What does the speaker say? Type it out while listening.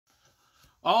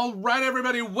All right,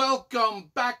 everybody,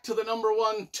 welcome back to the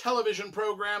 #1 television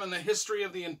program in the history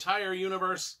of the entire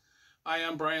universe. I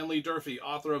am Brian Lee Durfee,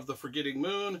 author of The Forgetting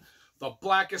Moon, The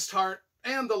Blackest Heart,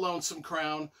 and The Lonesome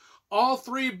Crown, all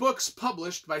three books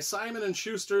published by Simon &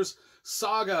 Schuster's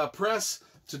Saga Press.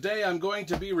 Today I'm going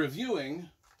to be reviewing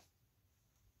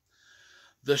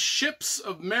The Ships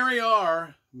of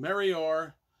Merior,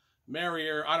 The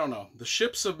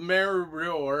Ships of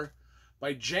Merior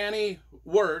by Janny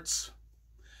Wurts.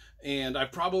 And I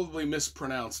probably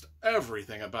mispronounced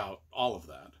everything about all of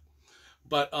that.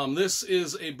 But this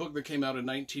is a book that came out in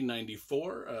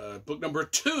 1994, book number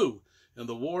 2 in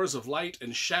the Wars of Light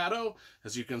and Shadow.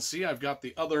 As you can see, I've got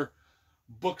the other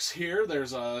books here.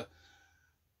 There's 2,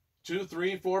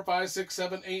 3, 4, 5, 6,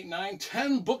 7, 8, 9,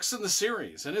 10 books in the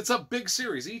series. And it's a big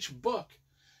series. Each book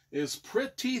is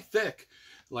pretty thick.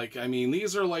 Like, I mean,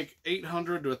 these are like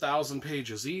 800 to 1,000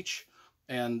 pages each.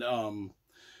 And,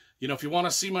 you know, if you want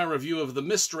to see my review of The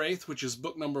Mistwraith, which is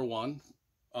book number 1,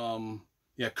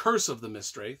 Curse of the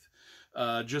Mistwraith,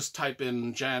 just type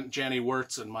in Janny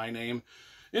Wurts and my name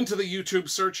into the YouTube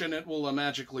search, and it will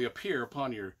magically appear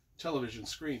upon your television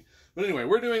screen. But anyway,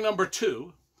 we're doing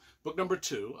book number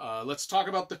 2. Let's talk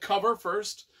about the cover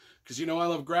first, because you know I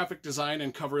love graphic design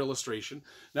and cover illustration.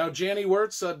 Now, Janny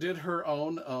Wurts did her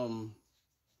own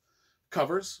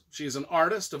covers. She's an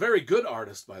artist, a very good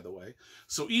artist, by the way.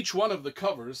 So each one of the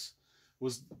covers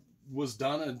was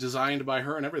done and designed by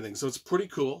her and everything. So it's pretty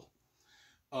cool.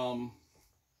 And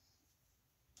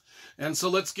so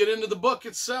let's get into the book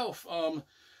itself.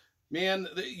 Man,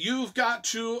 you've got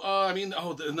to,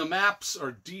 the maps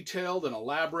are detailed and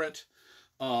elaborate.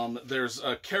 There's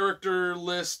a character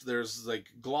list. There's like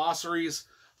glossaries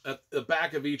at the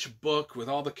back of each book with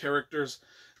all the characters.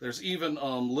 There's even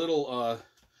little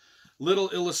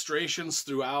illustrations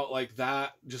throughout like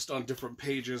that, just on different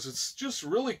pages. It's just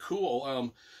really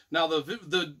cool. Now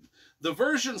the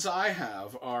versions I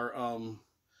have are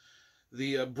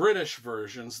the British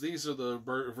versions. These are the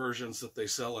versions that they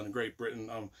sell in Great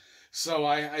Britain. So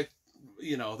I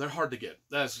you know, they're hard to get.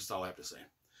 That's just all I have to say.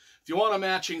 If you want a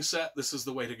matching set, this is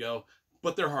the way to go,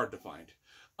 but they're hard to find.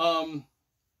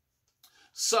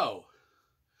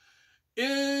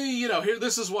 Here,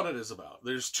 this is what it is about.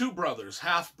 There's two brothers,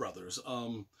 half-brothers,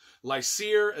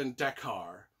 Lysair and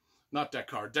Dakar. Not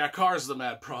Dakar. Dakar's the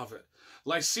Mad Prophet.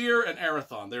 Lysair and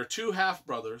Arathon. They're two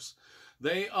half-brothers.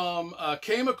 They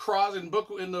came across, in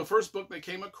the first book, they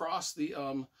came across the,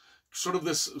 sort of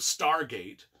this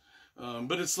Stargate.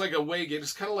 But it's like a waygate.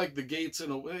 It's kind of like the gates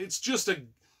in a way.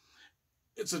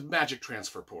 It's a magic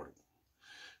transfer portal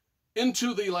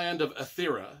into the land of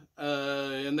Aethera,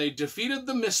 and they defeated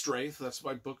the Mistwraith. That's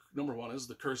why book number 1 is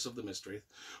The Curse of the Mistwraith.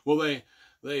 Well,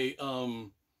 they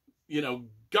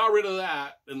got rid of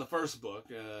that in the first book,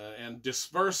 and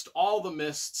dispersed all the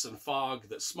mists and fog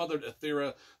that smothered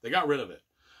Aethera. They got rid of it.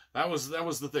 That was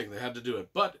the thing. They had to do it.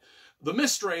 But the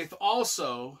Mistwraith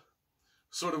also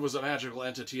sort of was a magical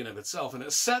entity in of itself, and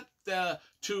it set the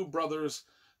two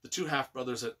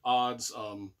half-brothers at odds,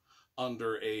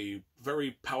 under a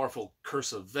very powerful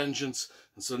curse of vengeance.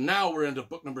 And so now we're into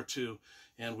book number 2,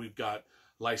 and we've got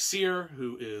Lysair,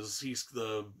 who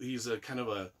he's a kind of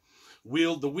the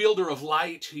wielder of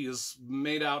light. He is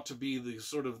made out to be the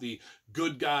sort of the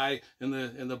good guy in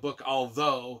the book,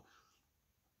 although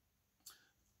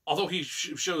he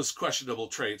shows questionable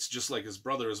traits, just like his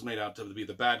brother is made out to be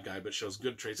the bad guy, but shows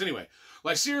good traits. Anyway,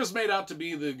 Lysair is made out to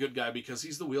be the good guy because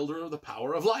he's the wielder of the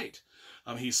power of light.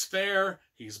 He's fair,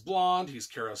 he's blonde, he's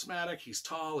charismatic, he's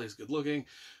tall, he's good-looking.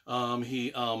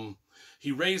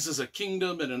 He raises a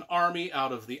kingdom and an army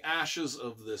out of the ashes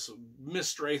of this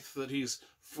Mistwraith that he's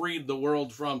freed the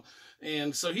world from.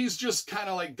 And so he's just kind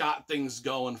of like got things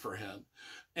going for him.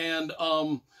 And,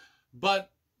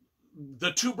 but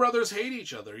the two brothers hate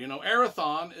each other. You know,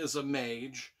 Arathon is a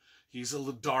mage. He's a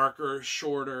little darker,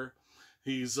 shorter.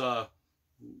 He's got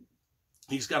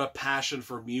a passion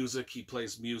for music. He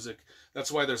plays music. That's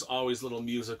why there's always little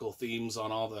musical themes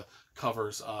on all the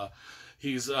covers.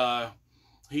 He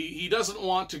doesn't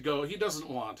want to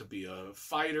be a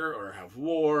fighter or have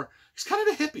war. He's kind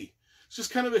of a hippie. He's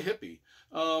just kind of a hippie.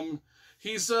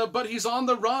 But he's on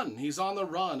the run. He's on the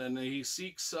run, and he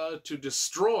seeks to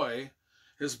destroy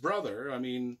his brother. I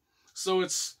mean, so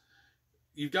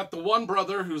you've got the one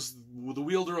brother who's the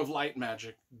wielder of light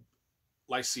magic,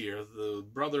 Lysair, the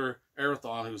brother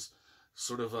Arathon, who's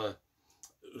sort of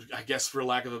I guess for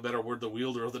lack of a better word, the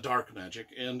wielder of the dark magic.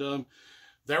 And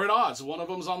they're at odds. One of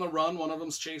them's on the run, one of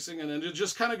them's chasing, and it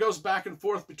just kind of goes back and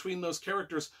forth between those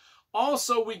characters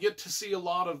Also, we get to see a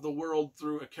lot of the world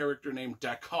through a character named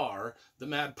Dakar, the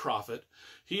Mad Prophet.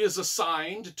 He is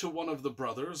assigned to one of the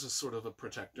brothers as sort of a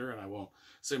protector, and I won't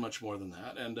say much more than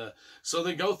that. And so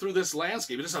they go through this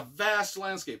landscape. It is a vast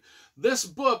landscape. This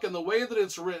book, and the way that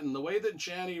it's written, the way that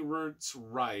Janny Wurts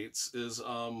writes, is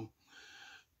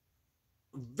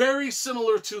very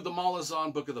similar to the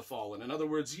Malazan Book of the Fallen. In other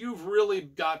words, you've really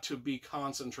got to be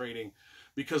concentrating,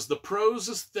 because the prose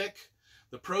is thick,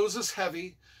 the prose is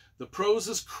heavy, the prose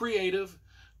is creative.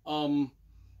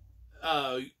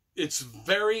 It's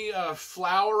very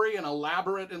flowery and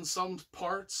elaborate in some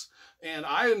parts, and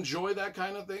I enjoy that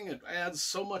kind of thing. It adds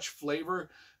so much flavor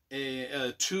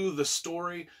to the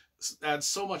story, adds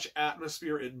so much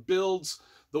atmosphere. It builds,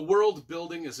 the world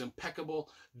building is impeccable,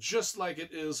 just like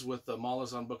it is with the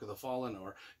Malazan Book of the Fallen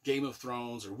or Game of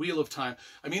Thrones or Wheel of Time.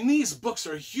 I mean, these books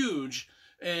are huge,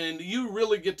 and you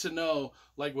really get to know,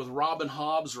 like with Robin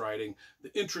Hobb's writing,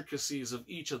 the intricacies of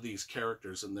each of these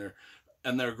characters, and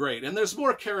they're great. And there's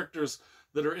more characters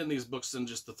that are in these books than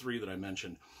just the 3 that I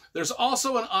mentioned. There's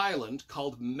also an island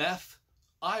called Meth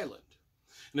Island.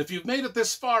 And if you've made it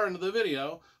this far into the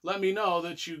video, let me know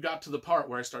that you got to the part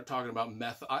where I start talking about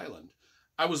Meth Island.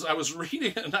 I was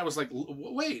reading it, and I was like,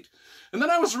 wait. And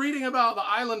then I was reading about the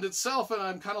island itself, and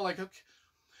I'm kind of like, okay,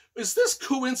 is this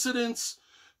coincidence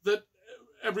that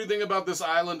everything about this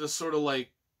island is sort of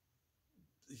like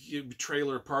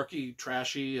trailer parky,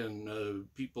 trashy, and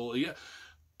people? Yeah,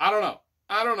 I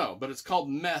don't know, but it's called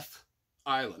Meth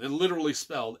Island, and literally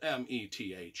spelled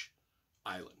M-E-T-H,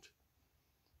 island.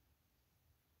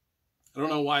 I don't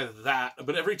know why that,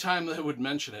 but every time they would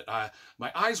mention it,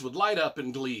 my eyes would light up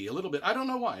in glee a little bit. I don't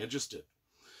know why, it just did.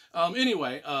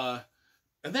 Anyway,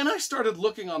 and then I started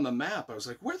looking on the map. I was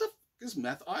like, where the f is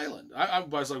Meth Island? I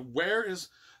was like, where is...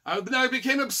 I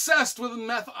became obsessed with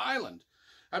Meth Island.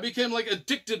 I became like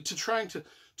addicted to trying to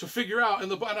figure out.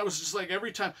 And I was just like,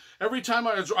 every time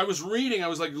I was reading, I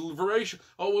was like, voracious.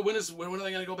 Oh, when are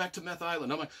they going to go back to Meth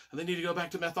Island? I'm like, they need to go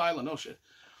back to Meth Island. Oh shit,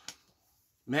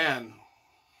 man,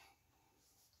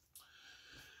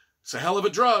 it's a hell of a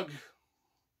drug.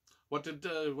 What did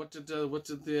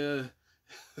the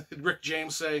Rick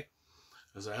James say?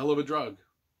 It's a hell of a drug.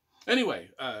 Anyway,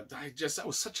 that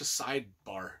was such a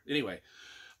sidebar. Anyway,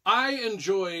 I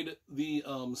enjoyed the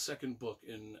second book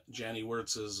in Janny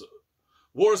Wurts'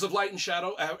 Wars of Light and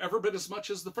Shadow every bit as much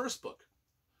as the first book,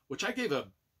 which I gave a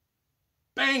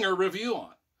banger review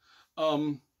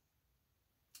on.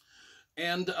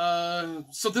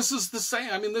 So this is the same.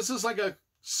 I mean, this is like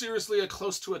seriously a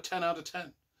close to a 10 out of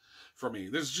 10 for me.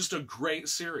 This is just a great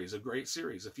series,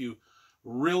 If you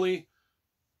really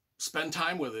spend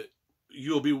time with it,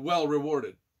 you'll be well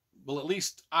rewarded. Well, at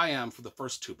least I am for the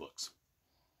first 2 books.